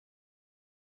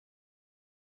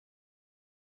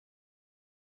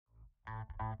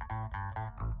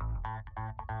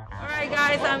Alright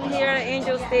guys, I'm here at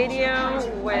Angel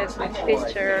Stadium with my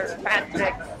pitcher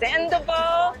Patrick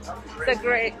Sandoval. It's a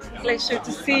great pleasure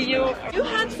to see you. You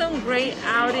had some great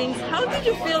outings. How did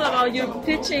you feel about your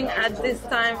pitching at this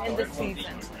time in the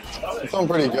season? I'm feeling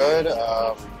pretty good.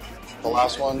 The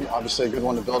last one, obviously a good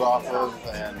one to build off of,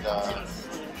 and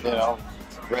you know,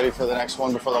 ready for the next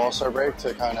one before the All-Star break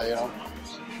to kind of,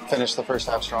 finish the first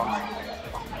half strong.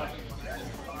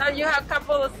 Now you have a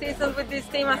couple of seasons with this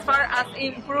team. As far as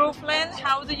improvement,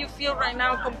 how do you feel right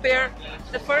now compared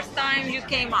to the first time you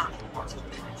came up?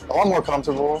 A lot more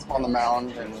comfortable on the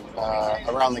mound and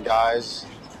around the guys.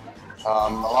 A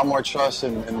lot more trust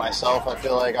in myself. I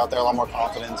feel like out there, a lot more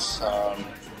confidence. I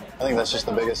think that's just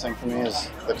the biggest thing for me, is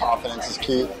the confidence is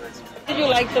key. What did you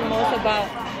like the most about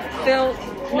Phil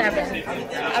Nevin?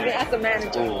 I mean, as a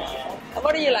manager. Ooh.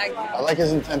 What do you like? I like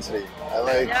his intensity. I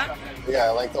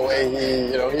like the way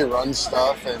he runs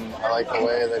stuff, and I like the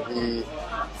way that he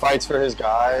fights for his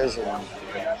guys, and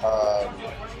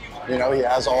he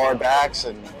has all our backs,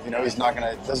 and he's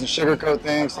doesn't sugarcoat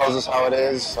things, tells us how it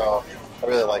is. So I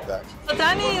really like that.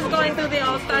 Ohtani is going to the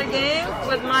All-Star game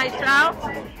with my Trout.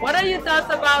 What are your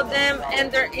thoughts about them and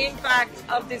their impact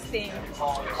of this team?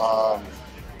 I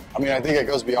think it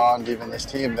goes beyond even this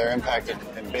team. Their impact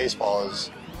in baseball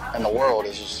and the world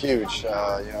is just huge.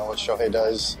 What Shohei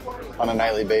does on a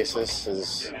nightly basis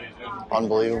is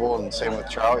unbelievable, and same with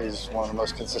Trout. He's one of the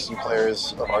most consistent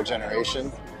players of our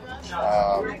generation,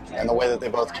 and the way that they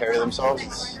both carry themselves,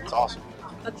 it's awesome.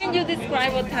 How can you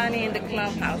describe Ohtani in the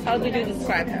clubhouse? How would you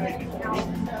describe him?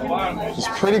 He's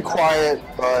pretty quiet,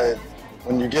 but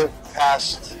when you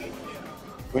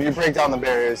break down the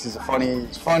barriers, he's funny,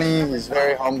 he's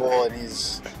very humble, and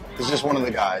he's just one of the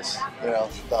guys.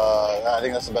 I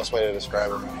think that's the best way to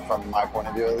describe him from my point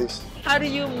of view, at least. How do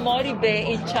you motivate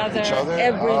each other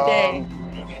every day?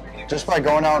 Just by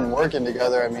going out and working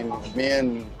together. Me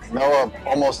and Noah,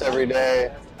 almost every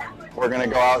day, we're going to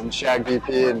go out and shag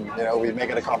BP, and we make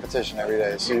it a competition every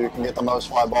day. So you can get the most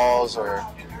fly balls, or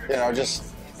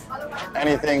just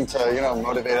anything to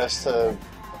motivate us to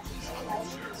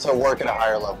work at a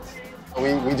higher level.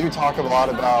 We do talk a lot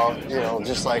about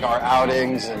just like our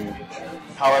outings and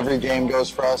how every game goes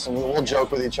for us, and we'll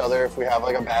joke with each other if we have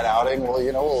like a bad outing.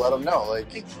 We'll let them know,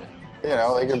 like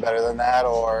you're better than that,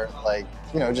 or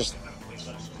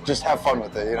just have fun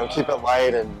with it. Keep it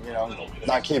light, and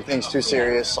not keep things too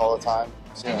serious all the time.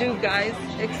 Do you guys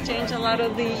exchange a lot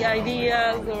of the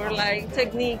ideas or like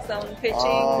techniques on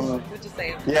pitching? Would you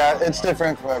say? Yeah, it's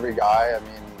different from every guy.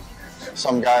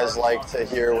 Some guys like to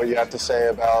hear what you have to say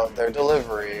about their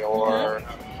delivery, or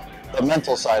the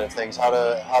mental side of things, how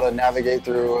to navigate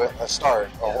through a start,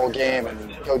 a whole game,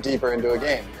 and go deeper into a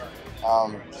game.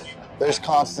 There's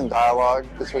constant dialogue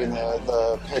between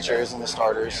the pitchers and the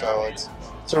starters, so it's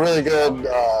a really good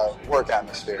work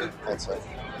atmosphere, let's say.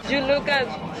 Do you look at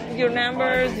your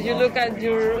numbers? Do you look at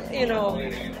your,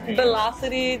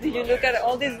 velocity? Do you look at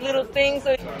all these little things?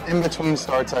 In between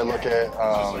starts, I look at,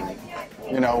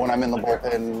 when I'm in the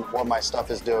bullpen, what my stuff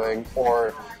is doing,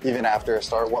 or even after a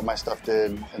start, what my stuff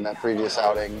did in that previous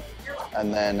outing,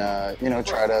 and then,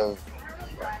 try to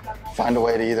find a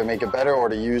way to either make it better or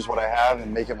to use what I have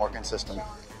and make it more consistent.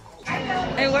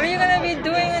 And what are you going to be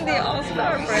doing in the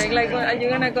All-Star break? Like, are you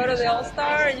going to go to the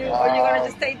All-Star, or are you going to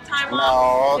just take time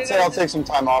off? No, I'll take some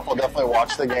time off. I'll definitely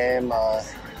watch the game,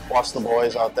 watch the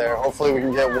boys out there. Hopefully we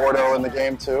can get Wardo in the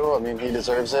game too. He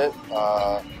deserves it.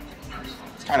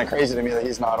 It's kind of crazy to me that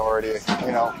he's not already,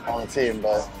 on the team,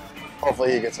 but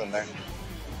hopefully he gets in there.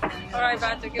 All right,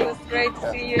 Patrick, it was great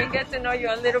to see you and get to know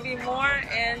you a little bit more,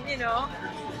 and,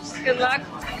 good luck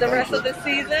the rest of the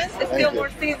season. There's still more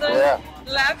seasons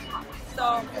left.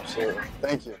 So. Absolutely.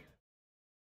 Thank you.